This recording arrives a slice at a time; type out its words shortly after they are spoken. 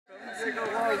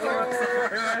make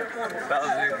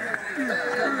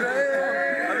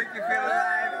you feel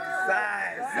alive.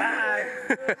 Sigh.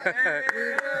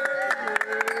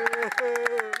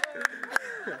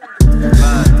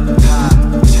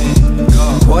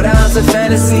 What ounce of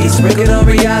fantasy, sprinkle on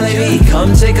reality.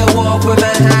 Come take a walk with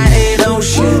Manhattan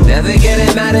Ocean. Never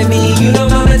getting mad at me, you know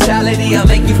my mentality. I'll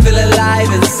make you feel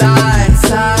alive inside.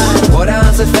 What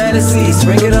ounce of fantasy,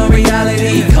 sprinkle on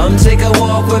reality. Come take a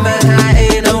walk with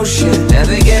Manhattan Ocean.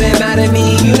 Never getting mad at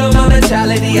me, you know my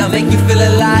mentality. I'll make you feel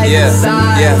alive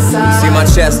inside. See my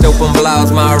chest, open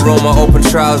blouse, my aroma, open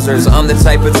trousers. I'm the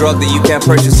type of drug that you can't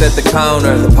purchase at the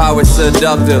counter. The power's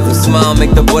seductive, the smile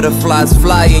make the butterflies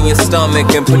fly in your stomach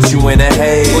and put you in a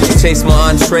haze. Won't you taste my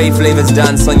entree, flavors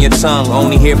dance on your tongue.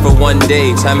 Only here for one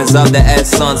day, time is of the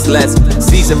essence. Let's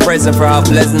seize the present for how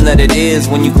pleasant that it is.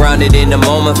 When you grounded in the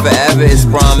moment, forever is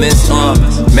promised.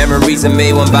 Memories are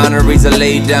made when boundaries are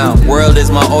laid down. World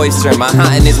is my oyster, my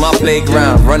hunting is my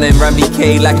playground. Running around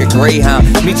BK like a greyhound.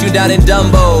 Meet you down in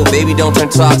Dumbo, baby don't turn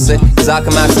toxic, cause I'll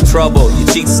come out to trouble. Your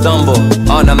cheeks stumble,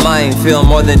 on the mind feel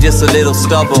more than just a little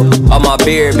stubble. On my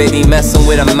beard, baby messing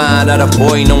with a mind of a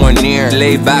boy nowhere near.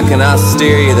 Lay back and I'll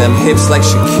steer you, them hips like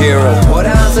Shakira. What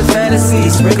ounce of fantasy,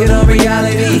 sprinkle on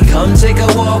reality. Come take a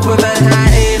walk with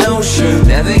Manhattan Ocean.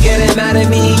 Never getting mad at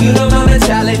me, you know my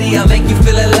mentality. I'll make you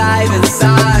feel alive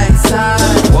inside.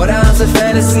 What ounce of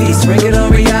fantasy, sprinkle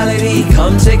on reality.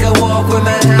 Come take a walk with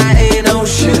Manhattan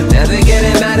Ocean. Never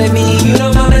getting mad at me, you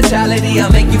know my mentality.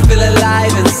 I'll make you feel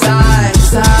alive inside.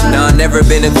 Nah, I've never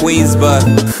been in Queens, but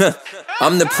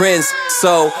I'm the prince,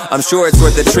 so I'm sure it's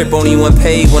worth the trip. Only one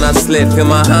paid when I slip. Feel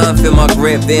my hand, feel my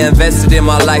grip. They invested in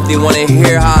my life, they wanna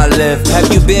hear how I live.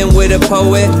 Have you been with a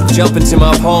poet? Jump into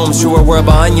my poem, show a world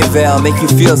behind your veil. Make you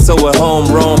feel so at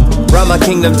home, roam round my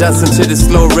kingdom, dancing to the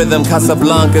slow rhythm.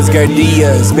 Casablanca's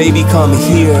Gardias, baby come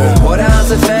here. What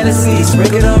ounce of fantasy,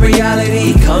 sprinkle on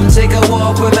reality. Come take a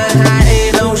walk with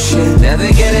Manhattan Ocean. Never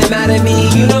getting mad at me,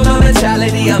 you know my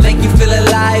mentality. I'll make you feel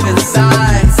alive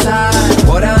inside.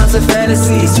 What ounce of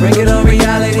fantasy, sprinkle on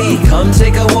reality. Come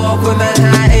take a walk with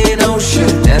Manhattan Ocean.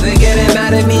 Never getting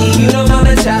mad at me, you know my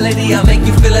mentality. I'll make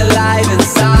you feel